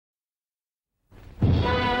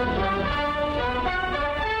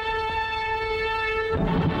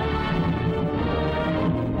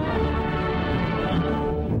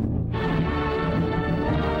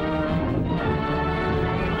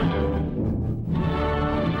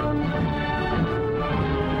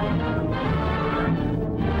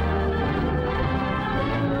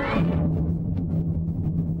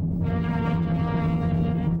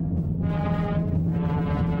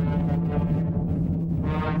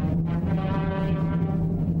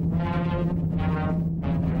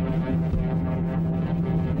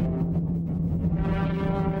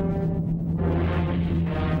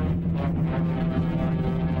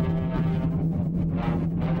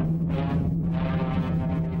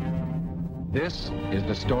This is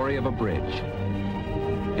the story of a bridge.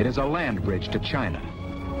 It is a land bridge to China,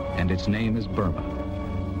 and its name is Burma.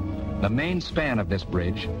 The main span of this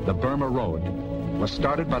bridge, the Burma Road, was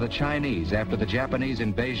started by the Chinese after the Japanese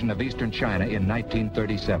invasion of eastern China in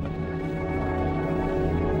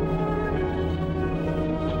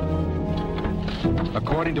 1937.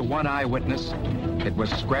 According to one eyewitness, it was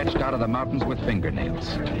scratched out of the mountains with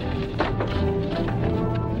fingernails.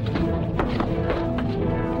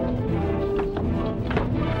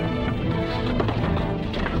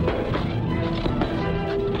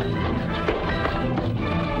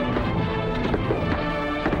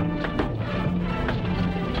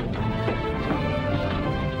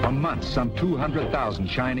 Some 200,000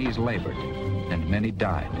 Chinese labored, and many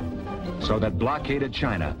died, so that blockaded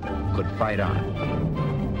China could fight on.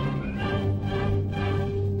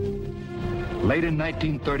 Late in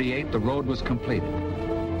 1938, the road was completed,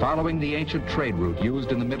 following the ancient trade route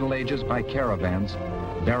used in the Middle Ages by caravans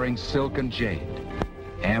bearing silk and jade,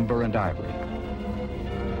 amber and ivory.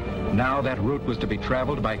 Now that route was to be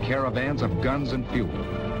traveled by caravans of guns and fuel,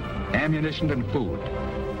 ammunition and food,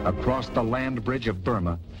 across the land bridge of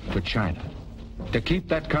Burma to China, to keep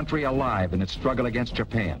that country alive in its struggle against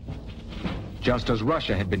Japan, just as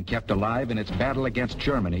Russia had been kept alive in its battle against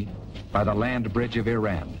Germany by the land bridge of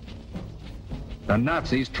Iran. The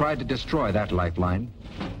Nazis tried to destroy that lifeline,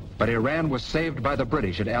 but Iran was saved by the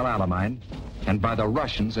British at El Alamein and by the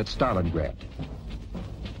Russians at Stalingrad.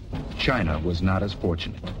 China was not as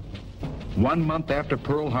fortunate. 1 month after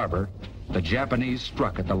Pearl Harbor, the Japanese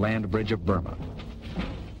struck at the land bridge of Burma.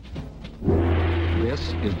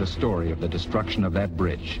 This is the story of the destruction of that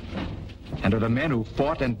bridge, and of the men who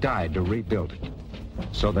fought and died to rebuild it,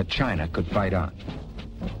 so that China could fight on.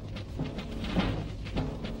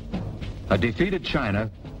 A defeated China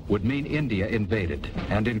would mean India invaded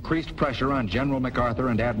and increased pressure on General MacArthur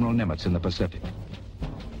and Admiral Nimitz in the Pacific.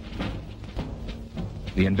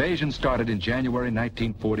 The invasion started in January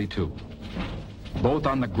 1942. Both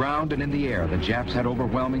on the ground and in the air, the Japs had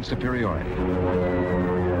overwhelming superiority.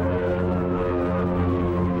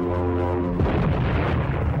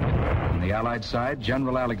 On the Allied side,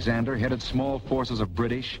 General Alexander headed small forces of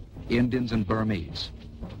British, Indians, and Burmese.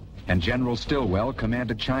 And General Stilwell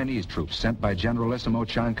commanded Chinese troops sent by Generalissimo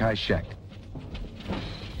Chiang Kai-Shek.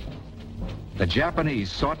 The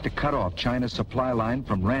Japanese sought to cut off China's supply line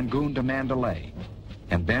from Rangoon to Mandalay,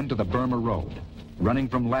 and then to the Burma Road, running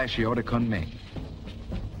from Lashio to Kunming.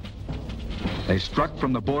 They struck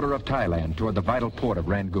from the border of Thailand toward the vital port of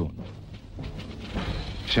Rangoon.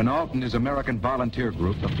 Chennault and his American volunteer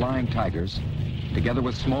group, the Flying Tigers, together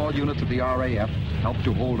with small units of the RAF, helped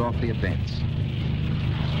to hold off the advance.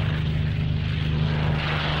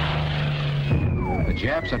 The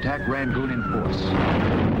Japs attacked Rangoon in force.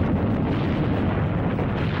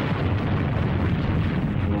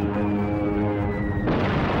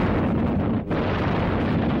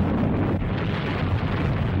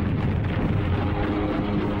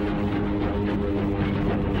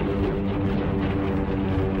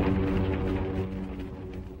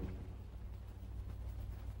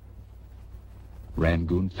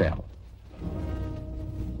 Rangoon fell.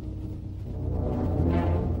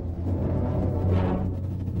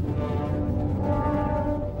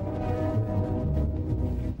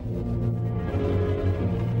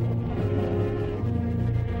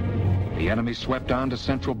 The enemy swept on to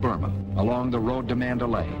central Burma, along the road to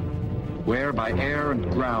Mandalay, where by air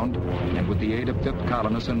and ground, and with the aid of fifth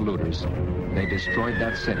colonists and looters, they destroyed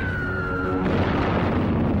that city.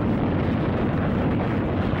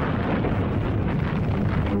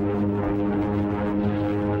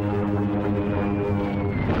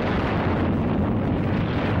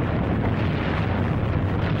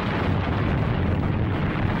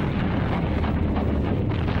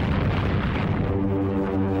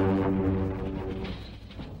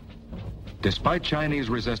 Despite Chinese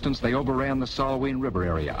resistance, they overran the Salween River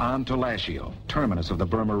area on to Lashio, terminus of the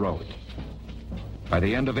Burma Road. By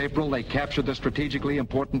the end of April, they captured the strategically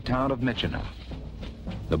important town of Myitkyina.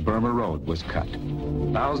 The Burma Road was cut.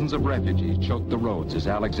 Thousands of refugees choked the roads as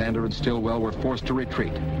Alexander and Stilwell were forced to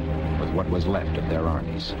retreat with what was left of their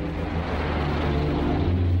armies.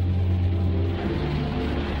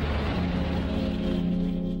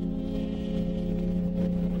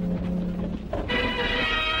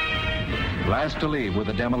 Last to leave were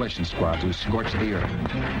the demolition squads who scorched the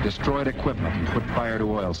earth, destroyed equipment, and put fire to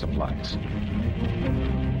oil supplies.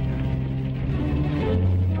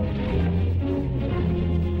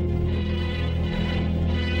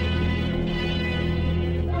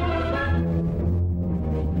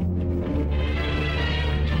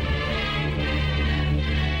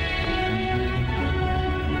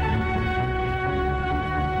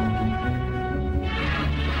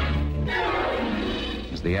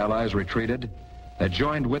 As the Allies retreated, they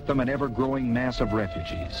joined with them an ever-growing mass of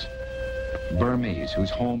refugees, Burmese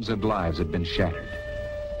whose homes and lives had been shattered.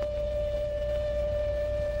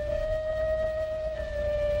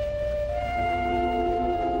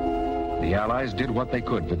 The Allies did what they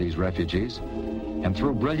could for these refugees, and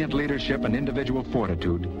through brilliant leadership and individual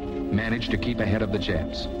fortitude, managed to keep ahead of the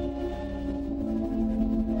Japs.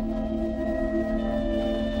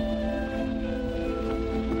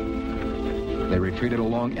 They retreated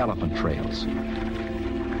along elephant trails,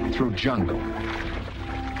 through jungle,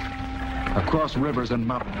 across rivers and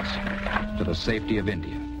mountains, to the safety of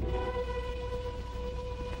India.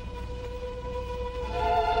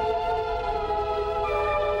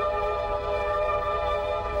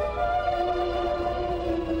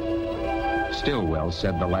 Stilwell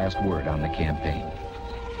said the last word on the campaign.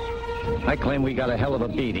 I claim we got a hell of a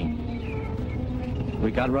beating.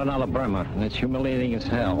 We got run out of Burma, and it's humiliating as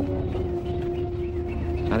hell.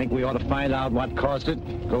 I think we ought to find out what caused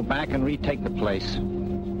it, go back and retake the place.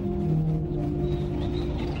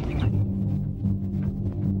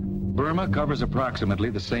 Burma covers approximately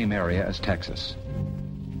the same area as Texas.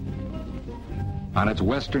 On its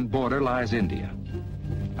western border lies India.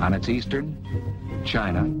 On its eastern,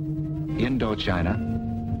 China, Indochina,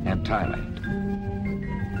 and Thailand.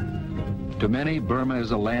 To many, Burma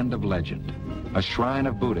is a land of legend, a shrine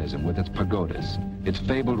of Buddhism with its pagodas, its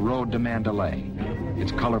fabled road to Mandalay,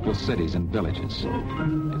 its colorful cities and villages,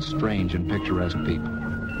 its strange and picturesque people.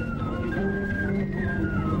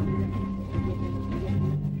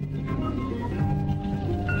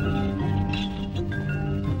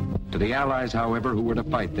 To the Allies, however, who were to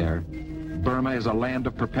fight there, Burma is a land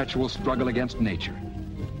of perpetual struggle against nature,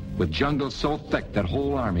 with jungles so thick that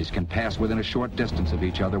whole armies can pass within a short distance of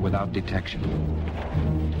each other without detection.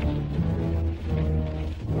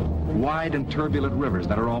 Wide and turbulent rivers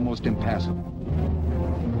that are almost impassable.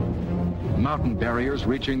 Mountain barriers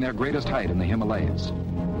reaching their greatest height in the Himalayas,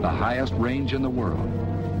 the highest range in the world.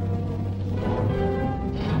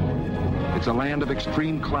 It's a land of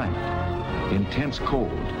extreme climate, intense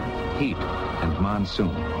cold, heat, and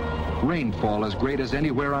monsoon. Rainfall as great as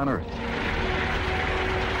anywhere on Earth.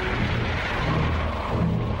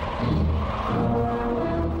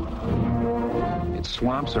 Its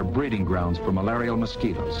swamps are breeding grounds for malarial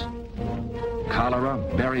mosquitoes. Cholera,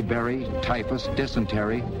 beriberi, typhus,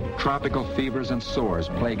 dysentery, tropical fevers and sores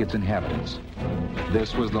plague its inhabitants.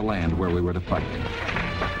 This was the land where we were to fight.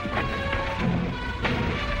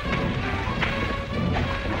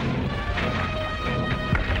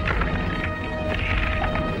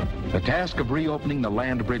 The task of reopening the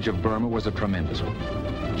land bridge of Burma was a tremendous one.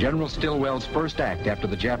 General Stilwell's first act after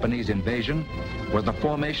the Japanese invasion was the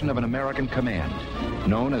formation of an American command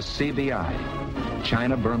known as CBI,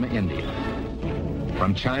 China, Burma, India.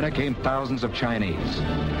 From China came thousands of Chinese.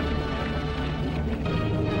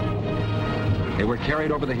 They were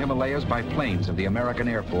carried over the Himalayas by planes of the American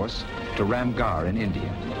Air Force to Ramgarh in India.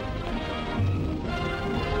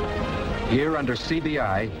 Here under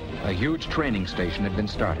CBI, a huge training station had been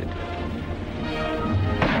started.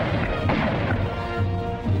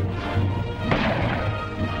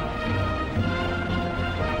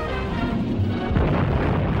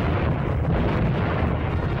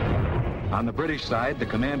 On the British side, the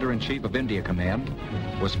Commander-in-Chief of India Command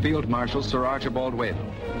was Field Marshal Sir Archibald Wavell,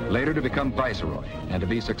 later to become Viceroy and to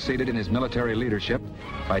be succeeded in his military leadership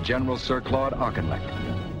by General Sir Claude Auchinleck.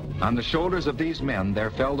 On the shoulders of these men, there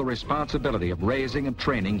fell the responsibility of raising and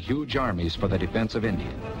training huge armies for the defense of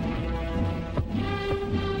India.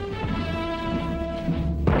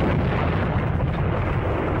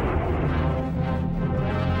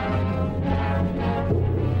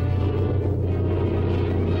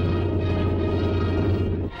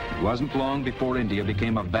 It wasn't long before India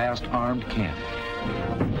became a vast armed camp.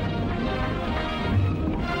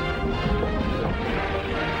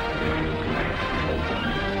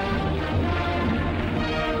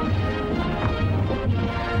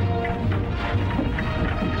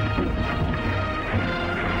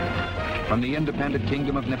 From the independent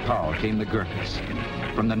kingdom of Nepal came the Gurkhas.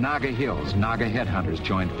 From the Naga Hills, Naga headhunters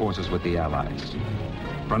joined forces with the Allies.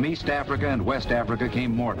 From East Africa and West Africa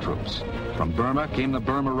came more troops. From Burma came the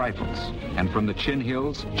Burma Rifles, and from the Chin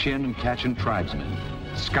Hills, Chin and Kachin tribesmen.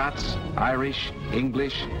 Scots, Irish,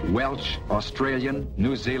 English, Welsh, Australian,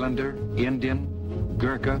 New Zealander, Indian,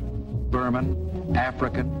 Gurkha, Burman,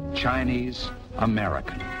 African, Chinese,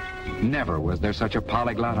 American. Never was there such a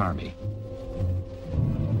polyglot army.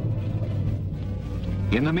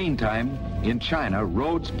 In the meantime, in China,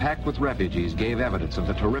 roads packed with refugees gave evidence of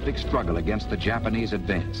the terrific struggle against the Japanese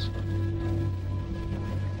advance.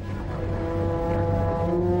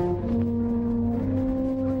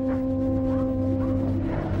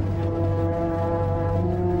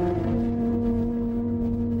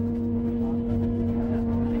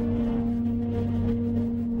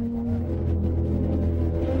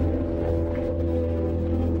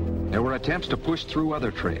 attempts to push through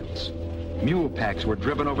other trails. Mule packs were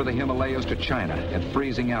driven over the Himalayas to China at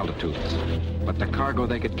freezing altitudes, but the cargo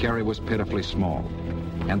they could carry was pitifully small,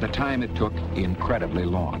 and the time it took incredibly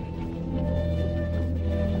long.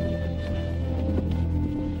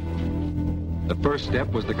 The first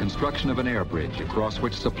step was the construction of an air bridge across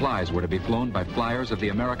which supplies were to be flown by flyers of the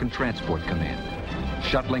American Transport Command,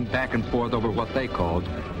 shuttling back and forth over what they called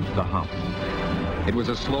the hump. It was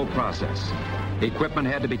a slow process. Equipment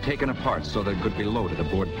had to be taken apart so that it could be loaded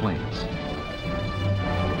aboard planes.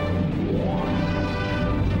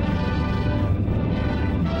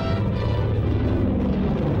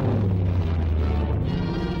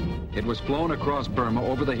 It was flown across Burma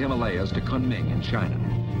over the Himalayas to Kunming in China.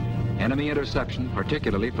 Enemy interception,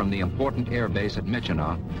 particularly from the important air base at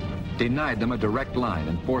Myitkyina, denied them a direct line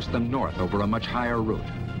and forced them north over a much higher route.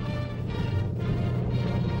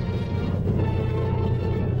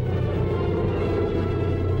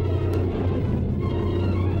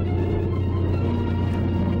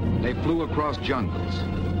 They flew across jungles,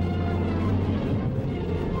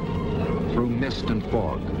 through mist and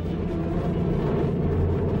fog,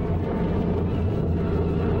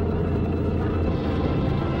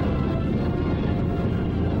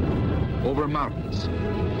 over mountains,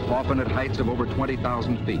 often at heights of over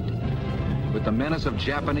 20,000 feet, with the menace of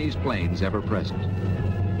Japanese planes ever present.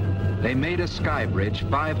 They made a sky bridge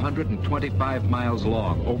 525 miles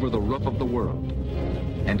long over the roof of the world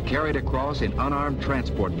and carried across in unarmed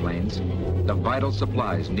transport planes the vital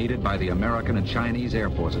supplies needed by the American and Chinese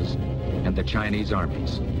air forces and the Chinese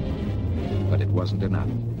armies. But it wasn't enough.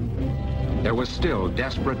 There was still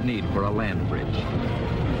desperate need for a land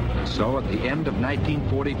bridge. So at the end of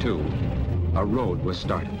 1942, a road was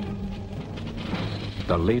started.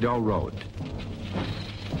 The Ledo Road.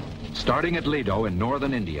 Starting at Ledo in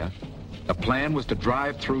northern India, the plan was to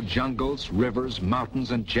drive through jungles, rivers,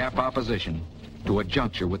 mountains, and Jap opposition to a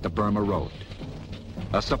juncture with the Burma Road.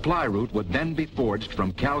 A supply route would then be forged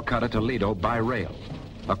from Calcutta to Ledo by rail,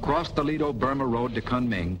 across the Ledo-Burma Road to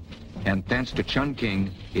Kunming, and thence to Chongqing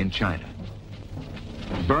in China.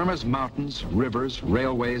 Burma's mountains, rivers,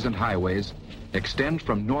 railways, and highways extend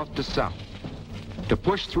from north to south. To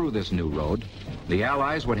push through this new road, the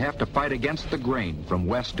Allies would have to fight against the grain from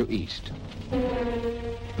west to east.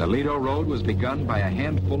 The Ledo Road was begun by a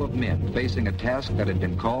handful of men facing a task that had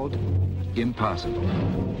been called impossible.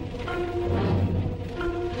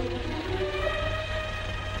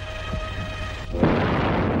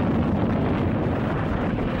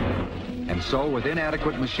 And so, with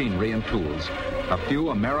inadequate machinery and tools, a few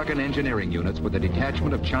American engineering units with a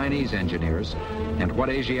detachment of Chinese engineers and what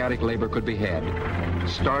Asiatic labor could be had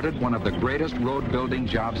started one of the greatest road building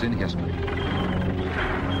jobs in history.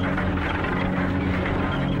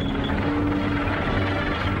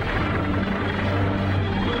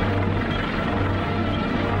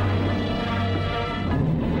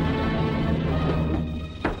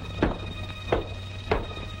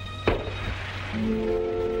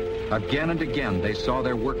 Again and again, they saw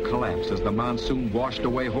their work collapse as the monsoon washed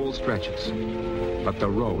away whole stretches. But the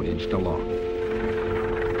road inched along.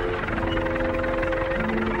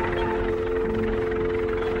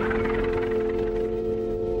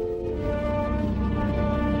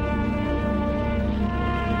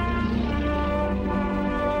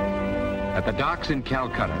 At the docks in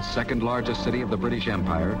Calcutta, second largest city of the British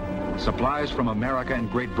Empire, supplies from America and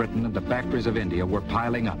Great Britain and the factories of India were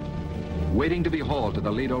piling up, waiting to be hauled to the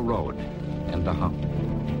Ledo Road and the hump.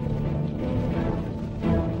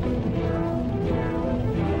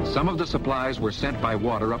 Some of the supplies were sent by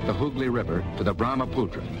water up the Hooghly River to the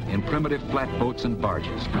Brahmaputra in primitive flatboats and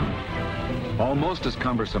barges. Almost as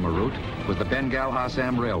cumbersome a route was the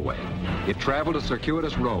Bengal-Assam Railway. It traveled a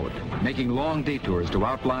circuitous road, making long detours to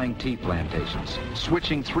outlying tea plantations,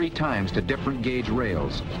 switching 3 times to different gauge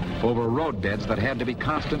rails over roadbeds that had to be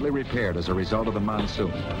constantly repaired as a result of the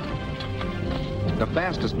monsoon. The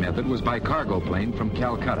fastest method was by cargo plane from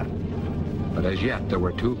Calcutta, but as yet there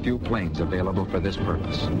were too few planes available for this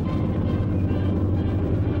purpose.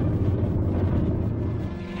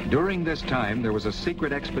 During this time, there was a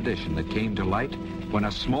secret expedition that came to light when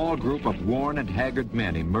a small group of worn and haggard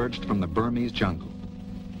men emerged from the Burmese jungle.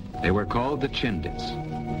 They were called the Chindits.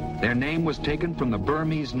 Their name was taken from the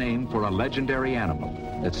Burmese name for a legendary animal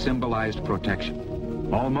that symbolized protection.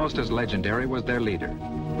 Almost as legendary was their leader,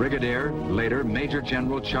 Brigadier, later Major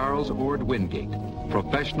General Charles Ord Wingate,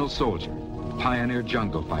 professional soldier, pioneer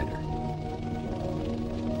jungle fighter.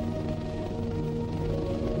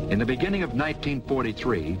 In the beginning of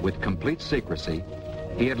 1943, with complete secrecy,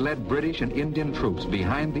 he had led British and Indian troops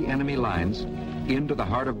behind the enemy lines into the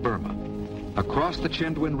heart of Burma, across the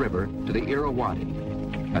Chindwin River to the Irrawaddy,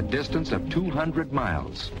 a distance of 200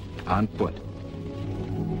 miles on foot.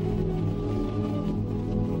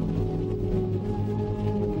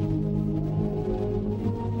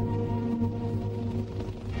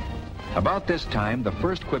 About this time, the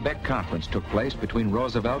first Quebec conference took place between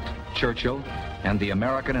Roosevelt, Churchill, and the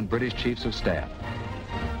American and British chiefs of staff.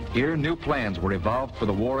 Here, new plans were evolved for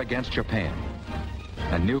the war against Japan.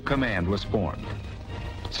 A new command was formed,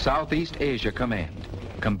 Southeast Asia Command,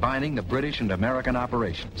 combining the British and American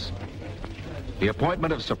operations. The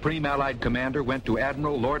appointment of Supreme Allied Commander went to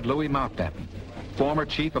Admiral Lord Louis Mountbatten, former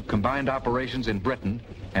Chief of Combined Operations in Britain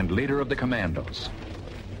and leader of the Commandos.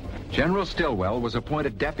 General Stilwell was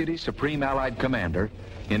appointed Deputy Supreme Allied Commander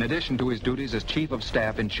in addition to his duties as Chief of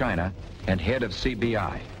Staff in China and head of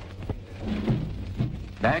CBI.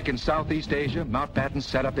 Back in Southeast Asia, Mountbatten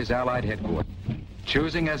set up his Allied headquarters,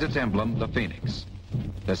 choosing as its emblem the phoenix,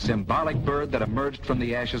 the symbolic bird that emerged from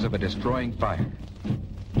the ashes of a destroying fire.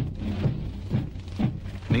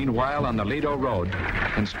 Meanwhile, on the Ledo Road,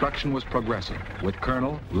 construction was progressing, with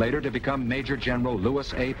Colonel, later to become Major General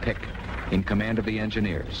Lewis A. Pick, in command of the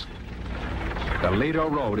engineers. The Ledo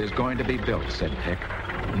Road is going to be built, said Pick.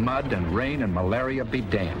 Mud and rain and malaria be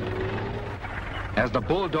damned. As the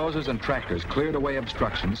bulldozers and tractors cleared away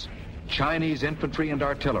obstructions, Chinese infantry and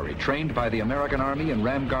artillery, trained by the American Army in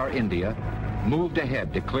Ramgarh, India, moved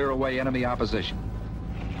ahead to clear away enemy opposition.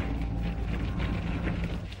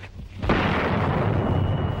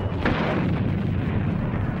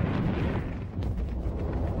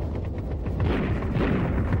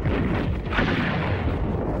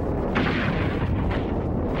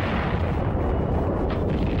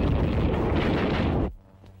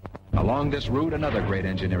 Along this route, another great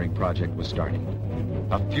engineering project was starting.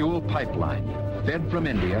 A fuel pipeline fed from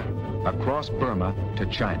India across Burma to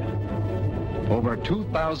China. Over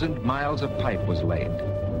 2,000 miles of pipe was laid,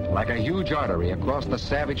 like a huge artery across the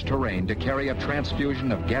savage terrain to carry a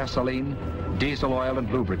transfusion of gasoline, diesel oil,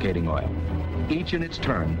 and lubricating oil, each in its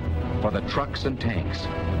turn for the trucks and tanks,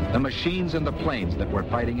 the machines and the planes that were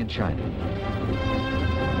fighting in China.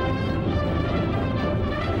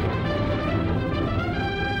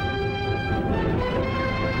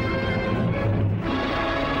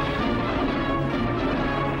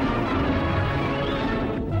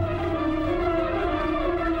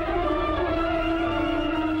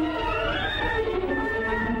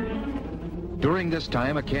 During this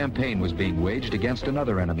time, a campaign was being waged against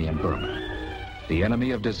another enemy in Burma, the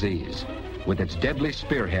enemy of disease, with its deadly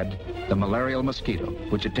spearhead, the malarial mosquito,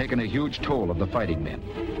 which had taken a huge toll of the fighting men.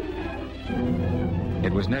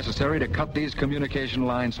 It was necessary to cut these communication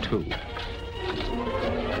lines too.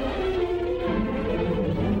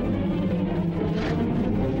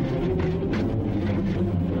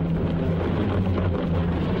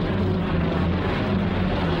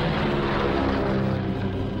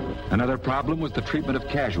 Another problem was the treatment of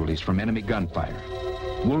casualties from enemy gunfire.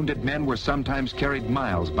 Wounded men were sometimes carried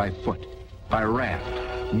miles by foot, by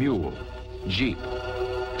raft, mule, jeep,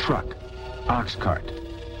 truck, ox cart.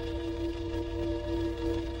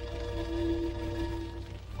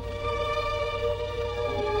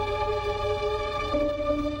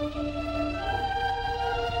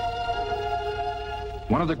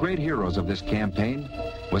 One of the great heroes of this campaign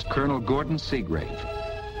was Colonel Gordon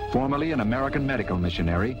Seagrave, formerly an American medical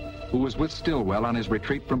missionary who was with Stilwell on his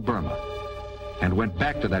retreat from Burma, and went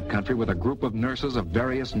back to that country with a group of nurses of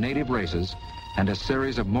various native races and a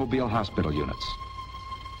series of mobile hospital units.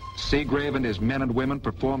 Seagrave and his men and women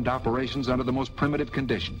performed operations under the most primitive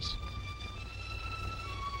conditions.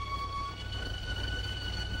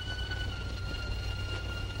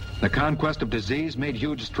 The conquest of disease made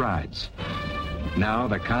huge strides. Now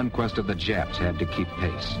the conquest of the Japs had to keep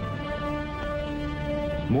pace.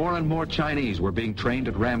 More and more Chinese were being trained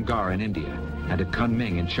at Ramgarh in India and at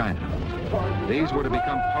Kunming in China. These were to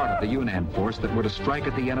become part of the Yunnan force that were to strike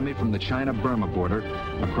at the enemy from the China-Burma border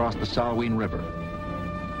across the Salween River.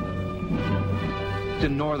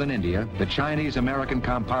 In northern India, the Chinese-American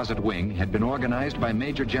Composite Wing had been organized by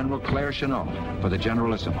Major General Claire Chennault for the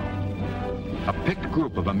Generalissimo. A picked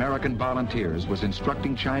group of American volunteers was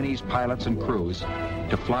instructing Chinese pilots and crews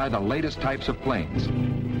to fly the latest types of planes.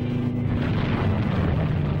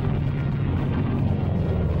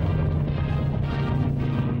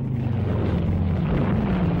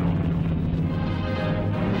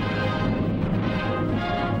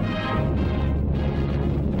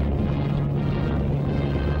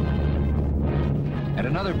 At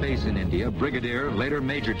another base in India, Brigadier, later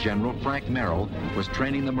Major General Frank Merrill was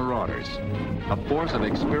training the Marauders, a force of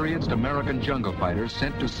experienced American jungle fighters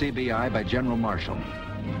sent to CBI by General Marshall.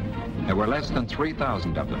 There were less than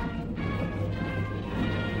 3,000 of them.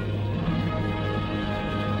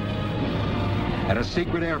 At a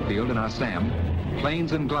secret airfield in Assam,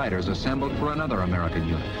 planes and gliders assembled for another American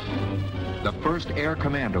unit, the 1st Air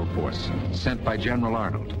Commando Force, sent by General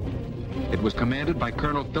Arnold. It was commanded by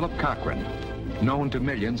Colonel Philip Cochran, known to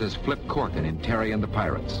millions as Flip Corken in Terry and the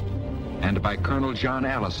Pirates, and by Colonel John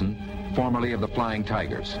Allison, formerly of the Flying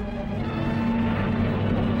Tigers.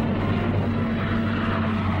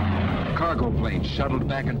 Cargo planes shuttled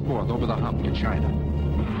back and forth over the hump to China.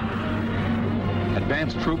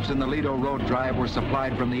 Advanced troops in the Ledo Road drive were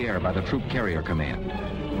supplied from the air by the Troop Carrier Command.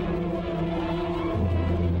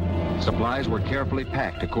 Supplies were carefully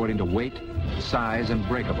packed according to weight, size, and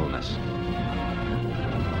breakableness.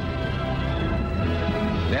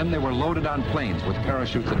 Then they were loaded on planes with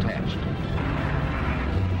parachutes attached.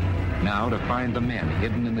 Now to find the men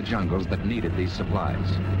hidden in the jungles that needed these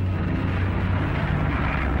supplies.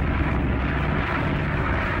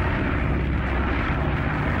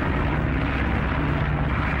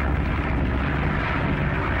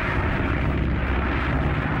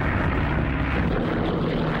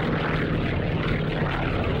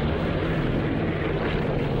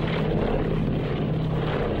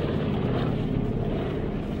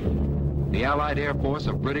 The Allied Air Force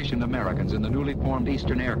of British and Americans in the newly formed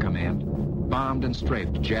Eastern Air Command bombed and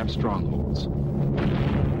strafed Jap strongholds.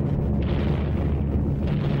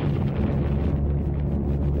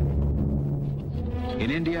 In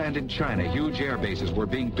India and in China, huge air bases were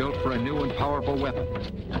being built for a new and powerful weapon,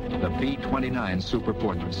 the B-29 Super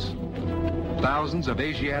Fortress. Thousands of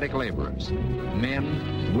Asiatic laborers,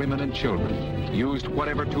 men, women, and children, used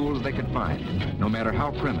whatever tools they could find, no matter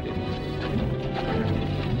how primitive.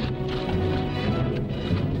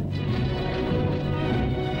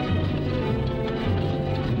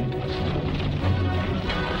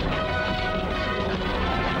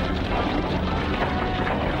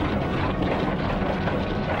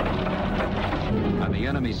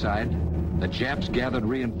 Side, the Japs gathered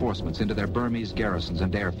reinforcements into their Burmese garrisons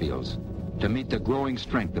and airfields to meet the growing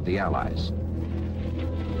strength of the Allies.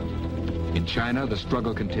 In China, the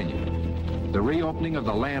struggle continued. The reopening of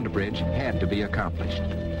the land bridge had to be accomplished.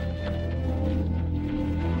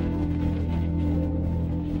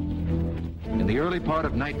 In the early part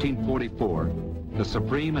of 1944, the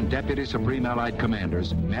Supreme and Deputy Supreme Allied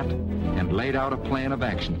commanders met and laid out a plan of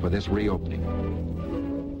action for this reopening.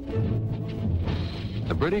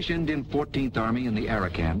 The British Indian 14th Army in the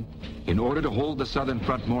Arakan, in order to hold the southern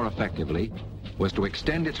front more effectively, was to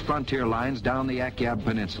extend its frontier lines down the Akyab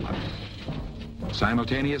Peninsula.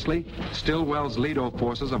 Simultaneously, Stilwell's Ledo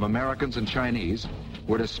forces of Americans and Chinese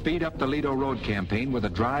were to speed up the Ledo Road campaign with a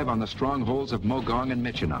drive on the strongholds of Mogong and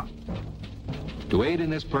Myitkyina. To aid in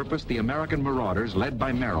this purpose, the American marauders, led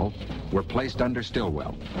by Merrill, were placed under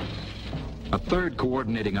Stilwell. A third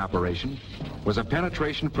coordinating operation was a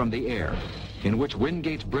penetration from the air, in which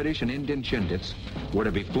Wingate's British and Indian Chindits were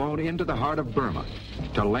to be flown into the heart of Burma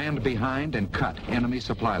to land behind and cut enemy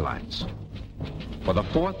supply lines. For the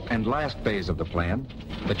fourth and last phase of the plan,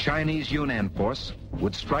 the Chinese Yunnan force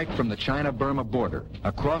would strike from the China-Burma border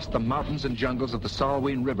across the mountains and jungles of the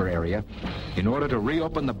Salween River area in order to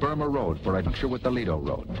reopen the Burma Road for a juncture with the Ledo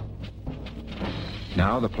Road.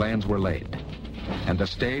 Now the plans were laid, and the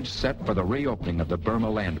stage set for the reopening of the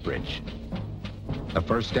Burma land bridge. The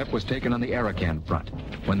first step was taken on the Arakan front,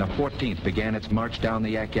 when the 14th began its march down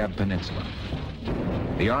the Akyab Peninsula.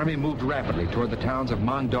 The army moved rapidly toward the towns of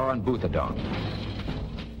Mongdaw and Buthadong.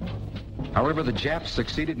 However, the Japs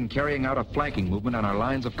succeeded in carrying out a flanking movement on our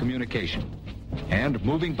lines of communication, and,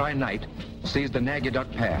 moving by night, seized the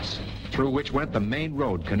Nagyaduk Pass, through which went the main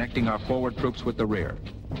road connecting our forward troops with the rear.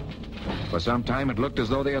 For some time, it looked as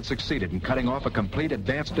though they had succeeded in cutting off a complete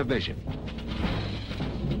advanced division.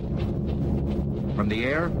 From the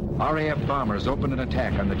air, RAF bombers opened an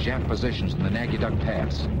attack on the Jap positions in the Nagyaduk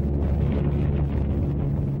Pass.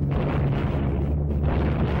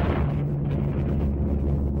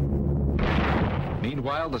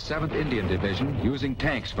 Meanwhile, the 7th Indian Division, using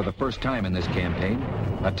tanks for the first time in this campaign,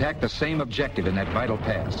 attacked the same objective in that vital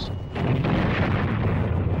pass.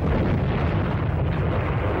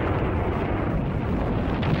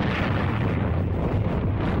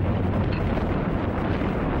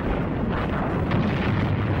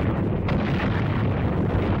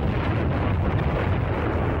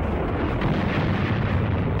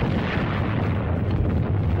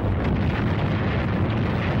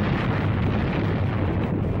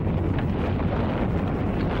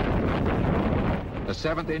 The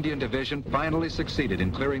 7th Indian Division finally succeeded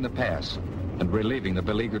in clearing the pass and relieving the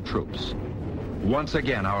beleaguered troops. Once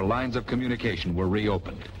again, our lines of communication were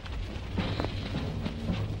reopened.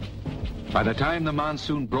 By the time the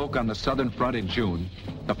monsoon broke on the southern front in June,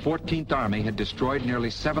 the 14th Army had destroyed nearly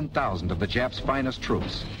 7,000 of the Japs' finest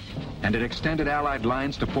troops, and it extended Allied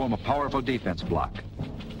lines to form a powerful defense block.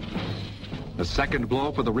 The second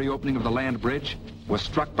blow for the reopening of the land bridge was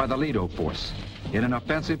struck by the Ledo Force in an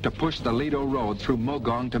offensive to push the Ledo Road through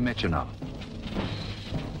Mogong to Michinaw.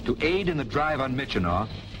 To aid in the drive on Michinaw,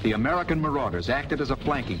 the American marauders acted as a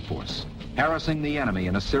flanking force, harassing the enemy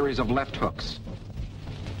in a series of left hooks.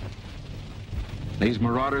 These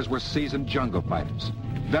marauders were seasoned jungle fighters,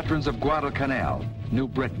 veterans of Guadalcanal, New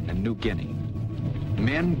Britain, and New Guinea.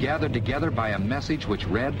 Men gathered together by a message which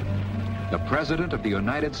read, "The President of the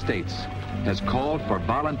United States has called for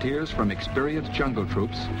volunteers from experienced jungle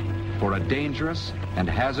troops for a dangerous and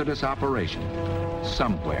hazardous operation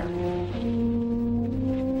somewhere."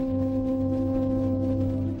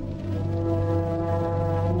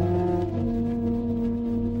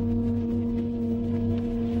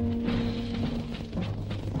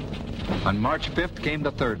 On March 5th came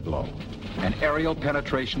the third blow, an aerial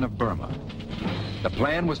penetration of Burma. The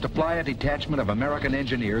plan was to fly a detachment of American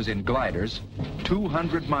engineers in gliders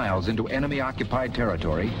 200 miles into enemy-occupied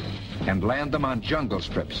territory and land them on jungle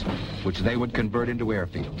strips, which they would convert into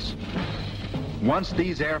airfields. Once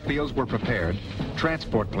these airfields were prepared,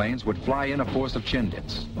 transport planes would fly in a force of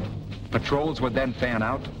Chindits. Patrols would then fan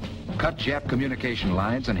out, cut Jap communication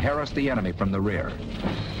lines, and harass the enemy from the rear.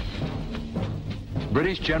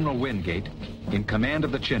 British General Wingate, in command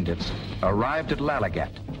of the Chindits, arrived at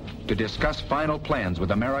Lalagat to discuss final plans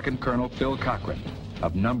with American Colonel Phil Cochran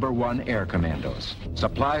of No. 1 Air Commandos.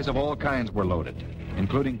 Supplies of all kinds were loaded,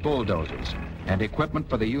 including bulldozers and equipment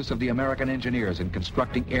for the use of the American engineers in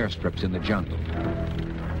constructing airstrips in the jungle.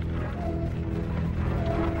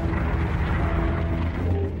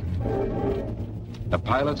 The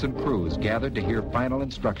pilots and crews gathered to hear final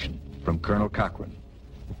instruction from Colonel Cochran.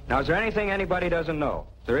 Now, is there anything anybody doesn't know?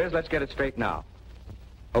 If there is, let's get it straight now.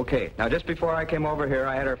 Okay, now just before I came over here,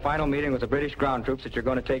 I had our final meeting with the British ground troops that you're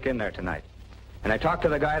going to take in there tonight. And I talked to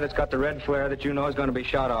the guy that's got the red flare that you know is going to be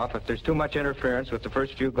shot off if there's too much interference with the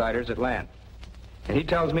first few gliders that land. And he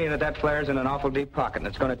tells me that that flare's in an awful deep pocket and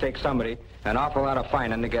it's going to take somebody an awful lot of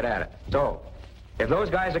fining to get at it. So, if those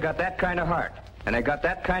guys have got that kind of heart and they got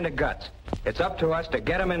that kind of guts, it's up to us to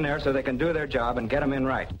get them in there so they can do their job and get them in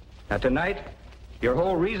right. Now tonight, your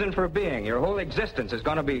whole reason for being, your whole existence is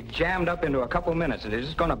going to be jammed up into a couple minutes, and it's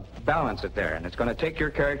just going to balance it there, and it's going to take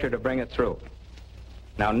your character to bring it through.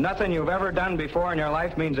 Now, nothing you've ever done before in your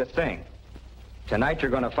life means a thing. Tonight,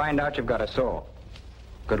 you're going to find out you've got a soul.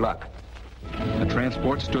 Good luck. The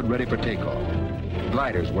transport stood ready for takeoff.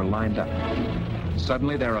 Gliders were lined up.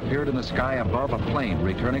 Suddenly, there appeared in the sky above a plane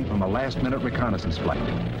returning from a last-minute reconnaissance flight.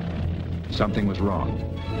 Something was wrong.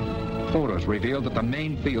 Photos revealed that the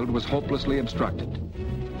main field was hopelessly obstructed.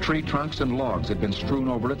 Tree trunks and logs had been strewn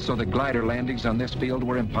over it so that glider landings on this field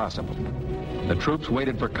were impossible. The troops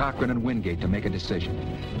waited for Cochran and Wingate to make a decision.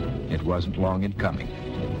 It wasn't long in coming.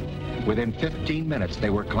 Within 15 minutes, they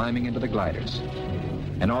were climbing into the gliders.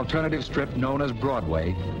 An alternative strip known as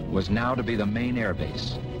Broadway was now to be the main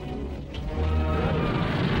airbase.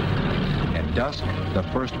 At dusk, the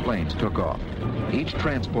first planes took off, each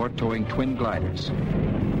transport towing twin gliders.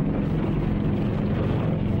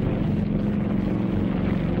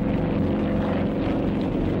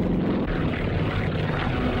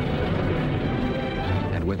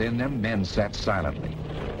 Within them, men sat silently,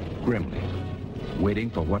 grimly, waiting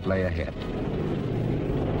for what lay ahead.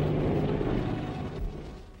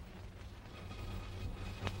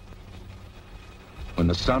 When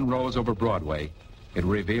the sun rose over Broadway, it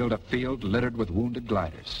revealed a field littered with wounded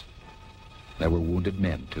gliders. There were wounded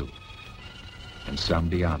men, too, and some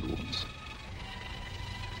beyond wounds.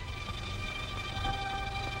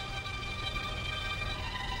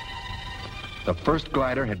 The first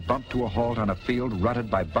glider had bumped to a halt on a field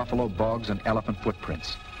rutted by buffalo bogs and elephant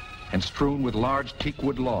footprints, and strewn with large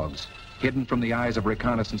teakwood logs, hidden from the eyes of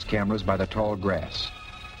reconnaissance cameras by the tall grass.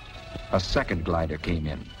 A second glider came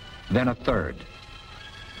in, then a third.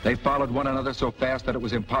 They followed one another so fast that it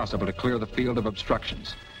was impossible to clear the field of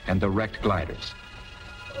obstructions and the wrecked gliders.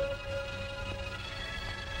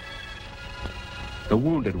 The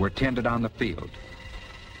wounded were tended on the field.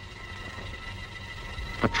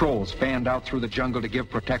 Patrols fanned out through the jungle to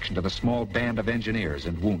give protection to the small band of engineers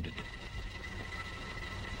and wounded.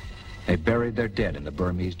 They buried their dead in the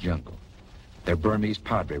Burmese jungle. Their Burmese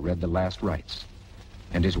padre read the last rites,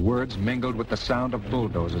 and his words mingled with the sound of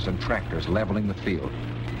bulldozers and tractors leveling the field,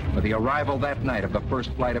 with the arrival that night of the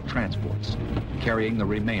first flight of transports, carrying the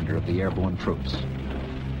remainder of the airborne troops.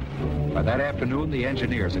 By that afternoon, the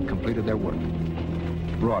engineers had completed their work.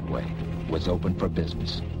 Broadway was open for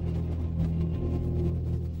business.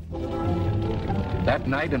 That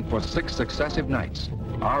night and for 6 successive nights,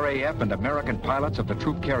 RAF and American pilots of the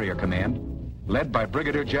Troop Carrier Command, led by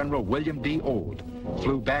Brigadier General William D. Old,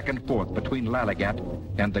 flew back and forth between Lalagat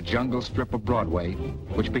and the jungle strip of Broadway,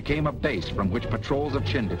 which became a base from which patrols of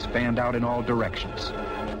Chindits fanned out in all directions.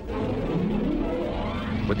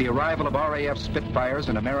 With the arrival of RAF Spitfires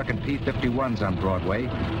and American P-51s on Broadway,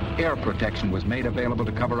 air protection was made available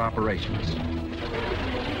to cover operations.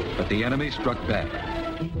 But the enemy struck back.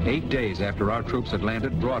 8 days after our troops had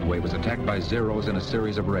landed, Broadway was attacked by Zeros in a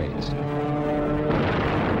series of raids.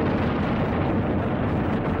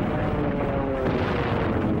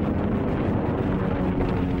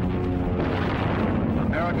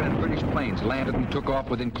 American and British planes landed and took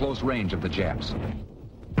off within close range of the Japs.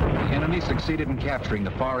 The enemy succeeded in capturing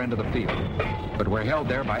the far end of the field, but were held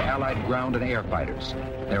there by Allied ground and air fighters,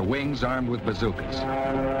 their wings armed with bazookas.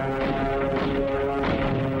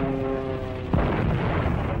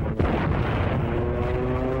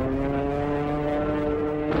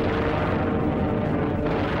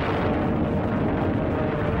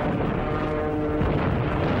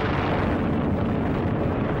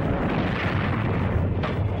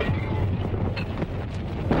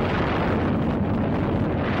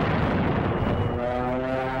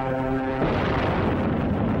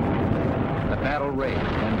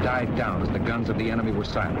 Down as the guns of the enemy were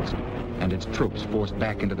silenced and its troops forced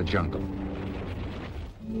back into the jungle.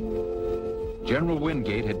 General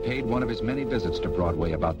Wingate had paid one of his many visits to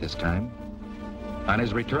Broadway about this time. On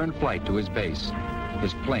his return flight to his base,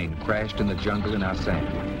 his plane crashed in the jungle in Assam.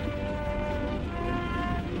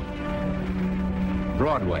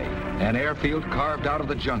 Broadway, an airfield carved out of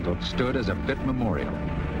the jungle, stood as a fit memorial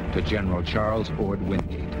to General Charles Ord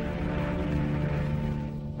Wingate.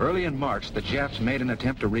 Early in March, the Japs made an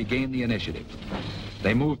attempt to regain the initiative.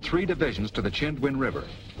 They moved 3 divisions to the Chindwin River,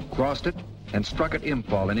 crossed it, and struck at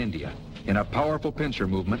Imphal in India in a powerful pincer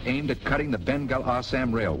movement aimed at cutting the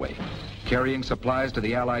Bengal-Assam Railway, carrying supplies to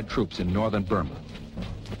the Allied troops in northern Burma.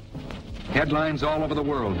 Headlines all over the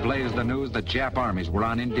world blazed the news that Jap armies were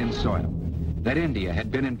on Indian soil, that India had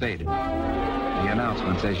been invaded. The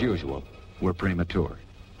announcements, as usual, were premature.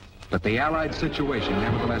 But the Allied situation,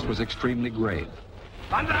 nevertheless, was extremely grave.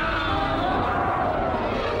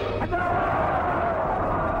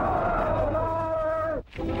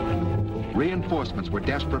 Reinforcements were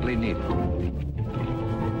desperately needed.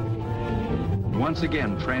 Once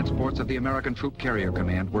again, transports of the American Troop Carrier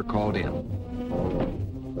Command were called in.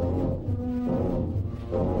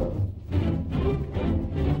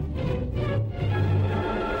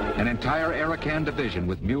 An entire Arakan division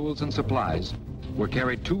with mules and supplies were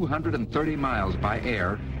carried 230 miles by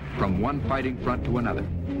air from one fighting front to another.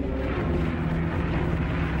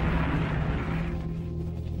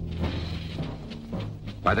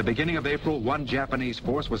 By the beginning of April, one Japanese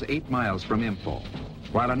force was 8 miles from Imphal,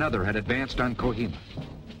 while another had advanced on Kohima.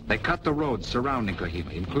 They cut the roads surrounding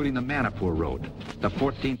Kohima, including the Manipur Road, the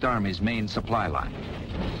 14th Army's main supply line.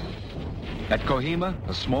 At Kohima,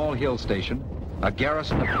 a small hill station, a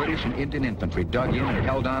garrison of British and Indian infantry dug in and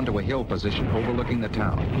held on to a hill position overlooking the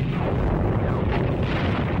town.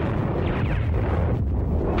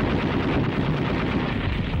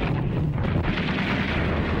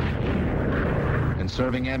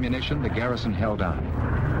 Serving ammunition, the garrison held on.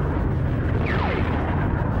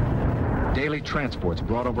 Daily transports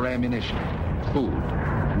brought over ammunition, food,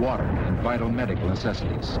 water, and vital medical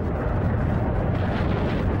necessities.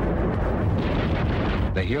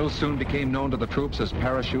 The hill soon became known to the troops as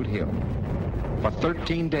Parachute Hill. For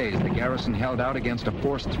 13 days, the garrison held out against a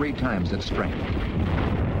force 3 times its strength.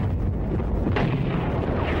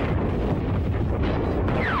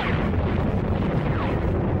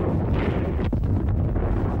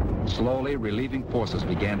 Slowly, relieving forces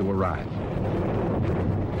began to arrive.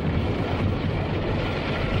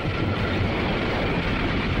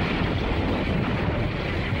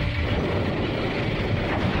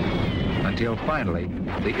 Until finally,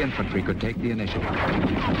 the infantry could take the initiative.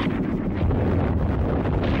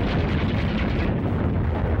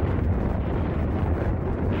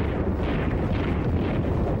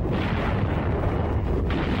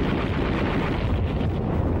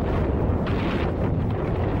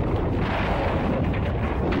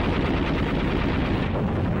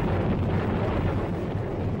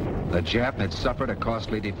 The Jap had suffered a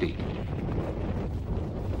costly defeat.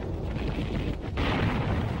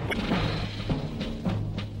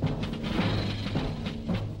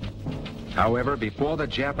 However, before the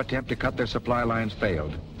Jap attempt to cut their supply lines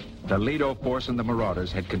failed, the Ledo force and the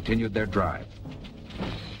Marauders had continued their drive.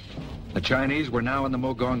 The Chinese were now in the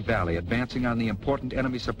Mogong Valley, advancing on the important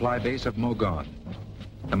enemy supply base of Mogon.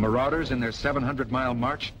 The marauders, in their 700-mile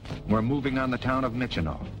march, were moving on the town of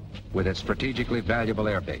Michino, with its strategically valuable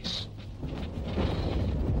airbase.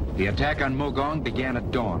 The attack on Mogong began at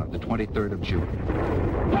dawn of the 23rd of June.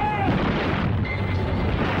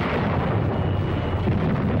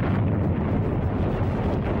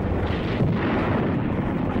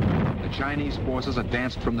 The Chinese forces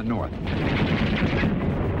advanced from the north.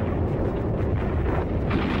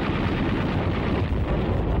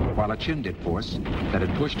 While a Chindit force that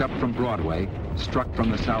had pushed up from Broadway struck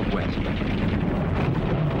from the southwest.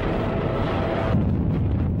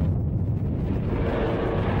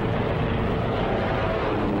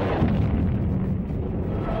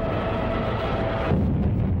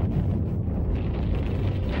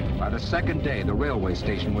 By the second day, the railway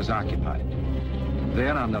station was occupied.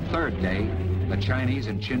 Then, on the third day, the Chinese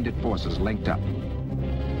and Chindit forces linked up.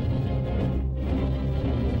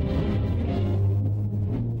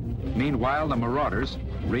 Meanwhile, the marauders,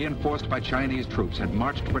 reinforced by Chinese troops, had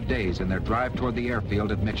marched for days in their drive toward the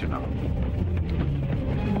airfield at Michino.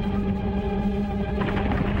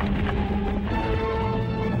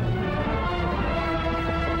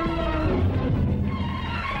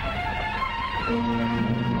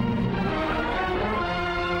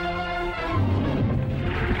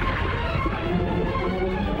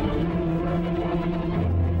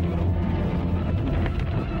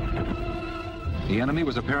 The enemy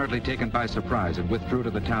was apparently taken by surprise and withdrew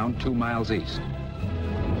to the town 2 miles east.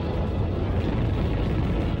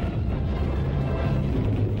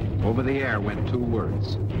 Over the air went 2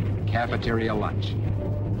 words: cafeteria lunch,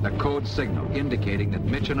 the code signal indicating that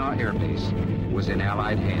Michino Air Base was in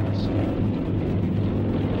Allied hands.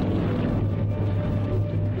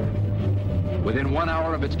 Within 1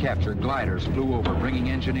 hour of its capture, gliders flew over, bringing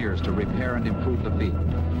engineers to repair and improve the field.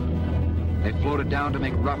 They floated down to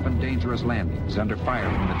make rough and dangerous landings under fire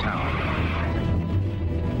from the town.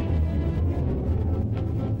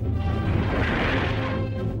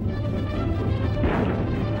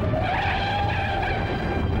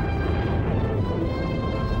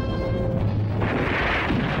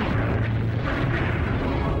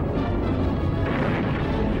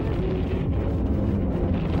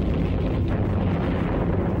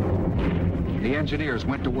 The engineers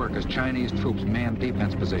went to work as Chinese troops manned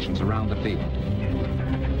defense positions around the field.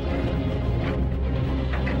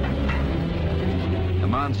 The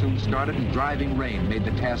monsoon started and driving rain made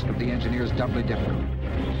the task of the engineers doubly difficult.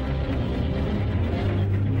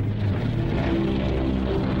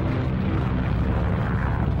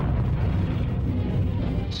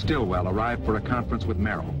 Stilwell arrived for a conference with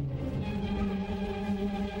Merrill.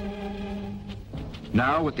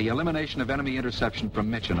 Now, with the elimination of enemy interception from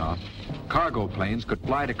Michino, cargo planes could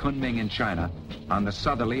fly to Kunming in China on the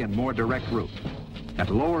southerly and more direct route, at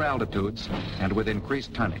lower altitudes and with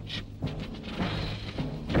increased tonnage.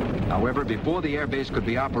 However, before the airbase could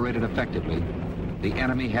be operated effectively, the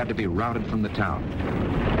enemy had to be routed from the town.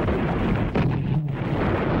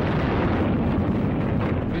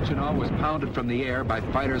 Michino was pounded from the air by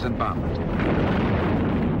fighters and bombers.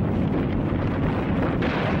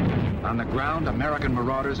 On the ground, American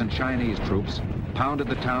marauders and Chinese troops pounded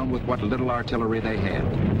the town with what little artillery they had.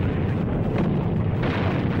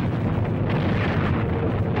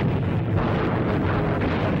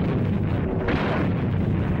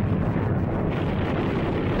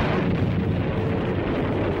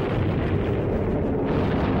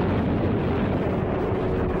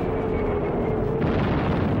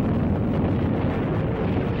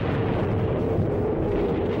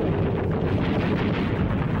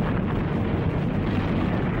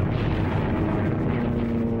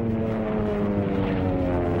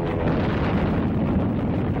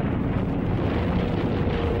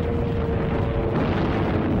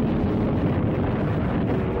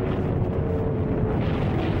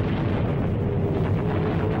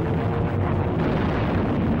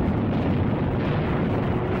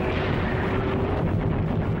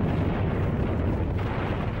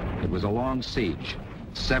 Was a long siege,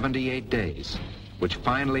 78 days, which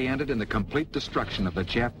finally ended in the complete destruction of the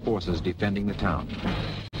Jap forces defending the town.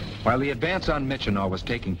 While the advance on Michino was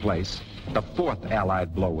taking place, the 4th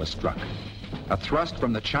Allied blow was struck. A thrust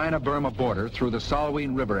from the China-Burma border through the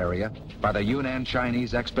Salween River area by the Yunnan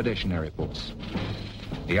Chinese Expeditionary Force.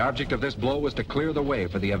 The object of this blow was to clear the way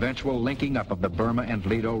for the eventual linking up of the Burma and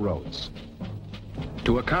Ledo roads.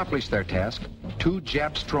 To accomplish their task, 2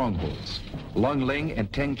 Jap strongholds, Lung Ling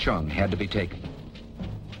and Teng Chung, had to be taken.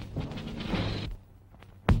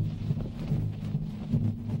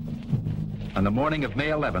 On the morning of May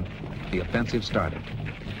 11th, the offensive started.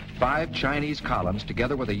 5 Chinese columns,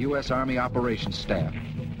 together with a U.S. Army operations staff,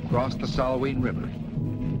 crossed the Salween River.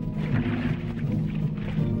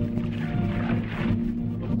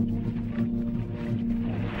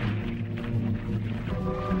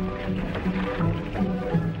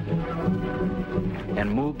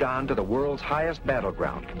 and moved on to the world's highest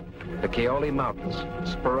battleground, the Kaoli Mountains,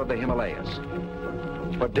 spur of the Himalayas.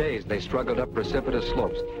 For days, they struggled up precipitous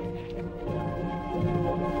slopes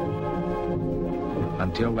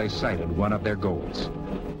until they sighted one of their goals,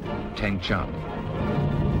 Tengchang.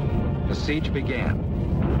 The siege began.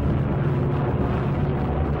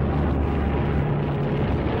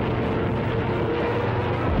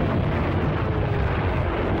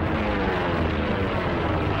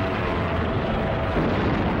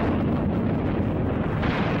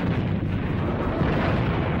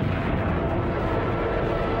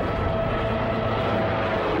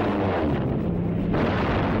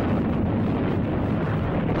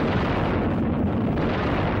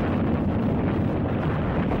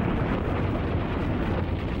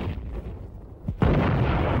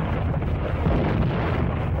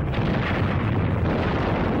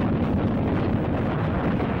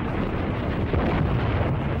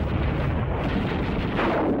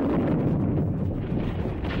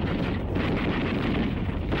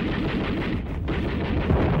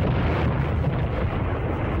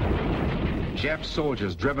 Jap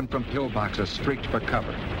soldiers driven from pillboxes streaked for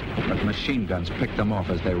cover, but machine guns picked them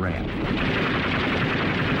off as they ran.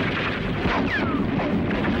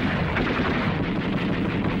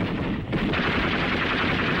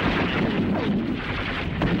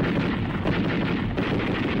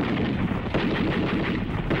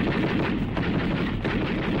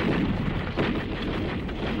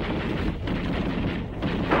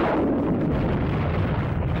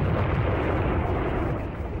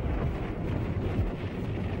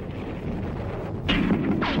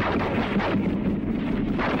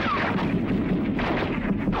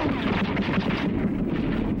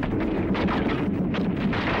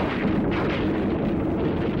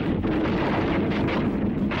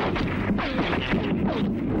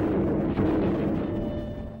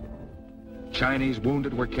 Chinese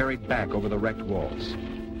wounded were carried back over the wrecked walls.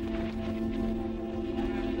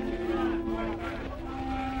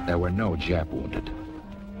 There were no Jap wounded,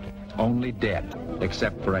 only dead,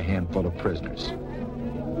 except for a handful of prisoners.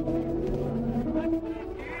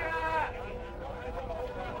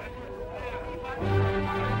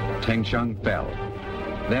 Tengchang fell,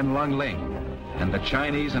 then Lung Ling, and the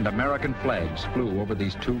Chinese and American flags flew over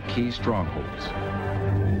these two key strongholds.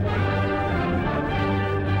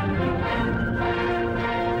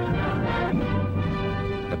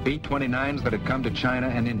 B-29s that had come to China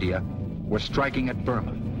and India were striking at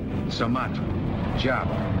Burma, Sumatra,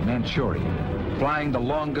 Java, Manchuria, flying the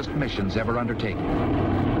longest missions ever undertaken.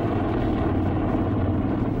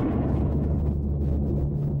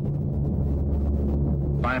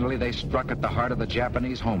 Finally, they struck at the heart of the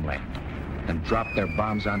Japanese homeland and dropped their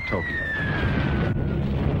bombs on Tokyo.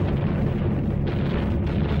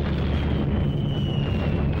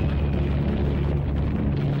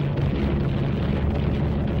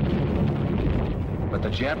 The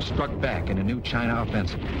Japs struck back in a new China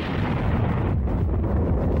offensive.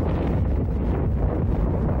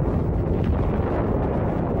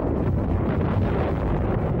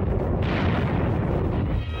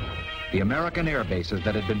 The American air bases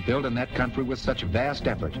that had been built in that country with such vast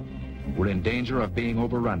effort were in danger of being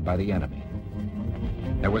overrun by the enemy.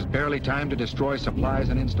 There was barely time to destroy supplies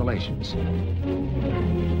and installations.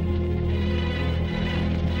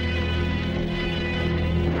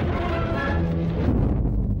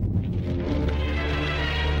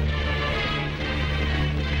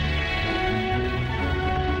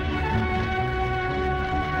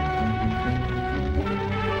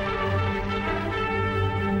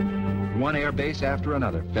 One air base after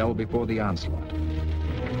another fell before the onslaught.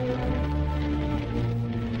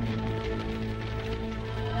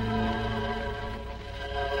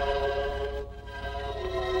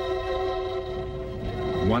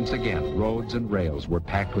 Once again, roads and rails were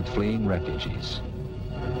packed with fleeing refugees.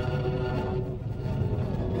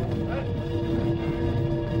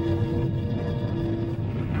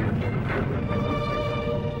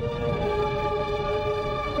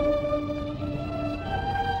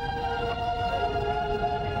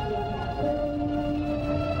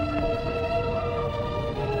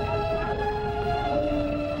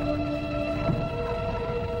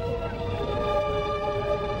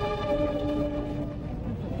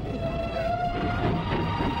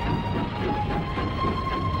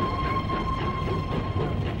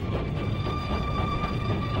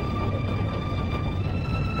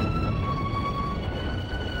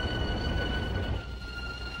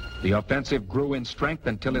 The offensive grew in strength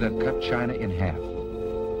until it had cut China in half.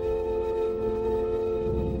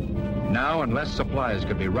 Now, unless supplies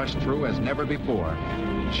could be rushed through as never before,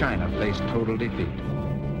 China faced total defeat.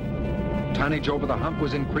 Tonnage over the hump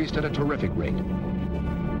was increased at a terrific rate.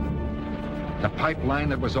 The pipeline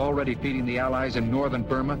that was already feeding the Allies in northern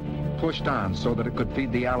Burma pushed on so that it could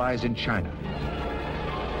feed the Allies in China.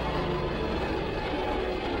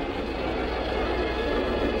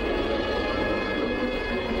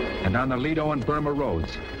 And on the Ledo and Burma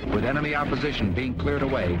roads, with enemy opposition being cleared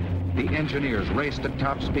away, the engineers raced at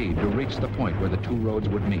top speed to reach the point where the two roads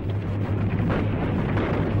would meet.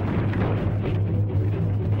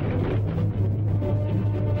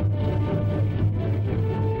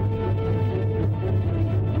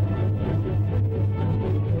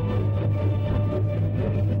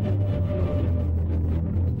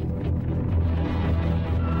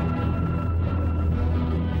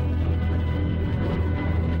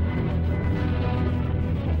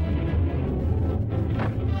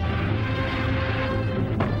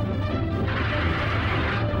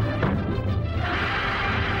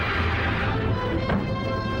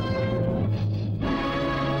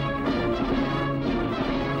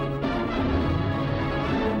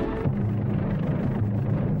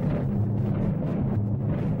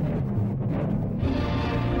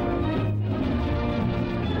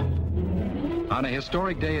 On a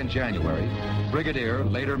historic day in January, Brigadier,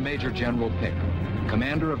 later Major General Pick,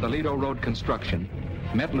 commander of the Ledo Road construction,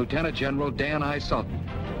 met Lieutenant General Dan I. Sultan,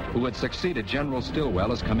 who had succeeded General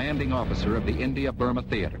Stilwell as commanding officer of the India-Burma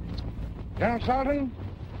Theater. General Sultan,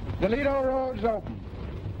 the Ledo Road's open.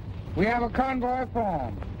 We have a convoy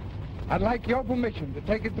formed. I'd like your permission to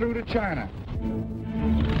take it through to China.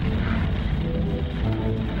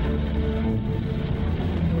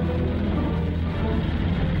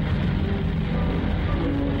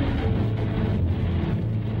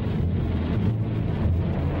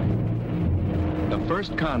 The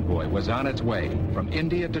first convoy was on its way from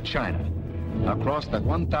India to China, across the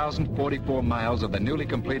 1,044 miles of the newly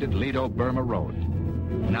completed Ledo-Burma Road,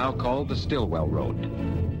 now called the Stilwell Road,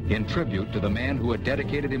 in tribute to the man who had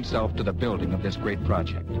dedicated himself to the building of this great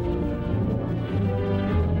project.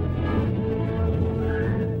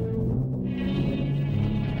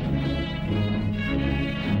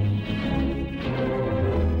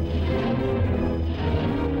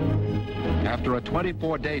 After a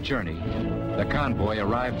 24-day journey, the convoy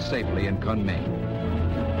arrived safely in Kunming.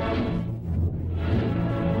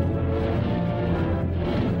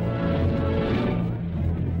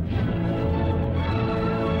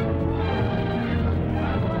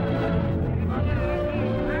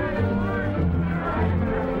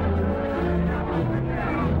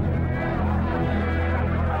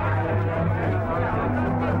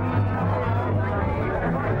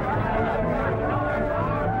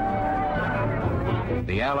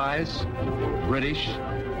 The Allies, British,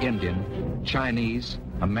 Indian, Chinese,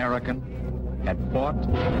 American, had fought,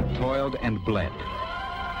 toiled, and bled.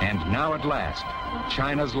 And now at last,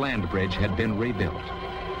 China's land bridge had been rebuilt.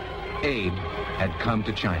 Aid had come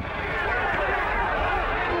to China.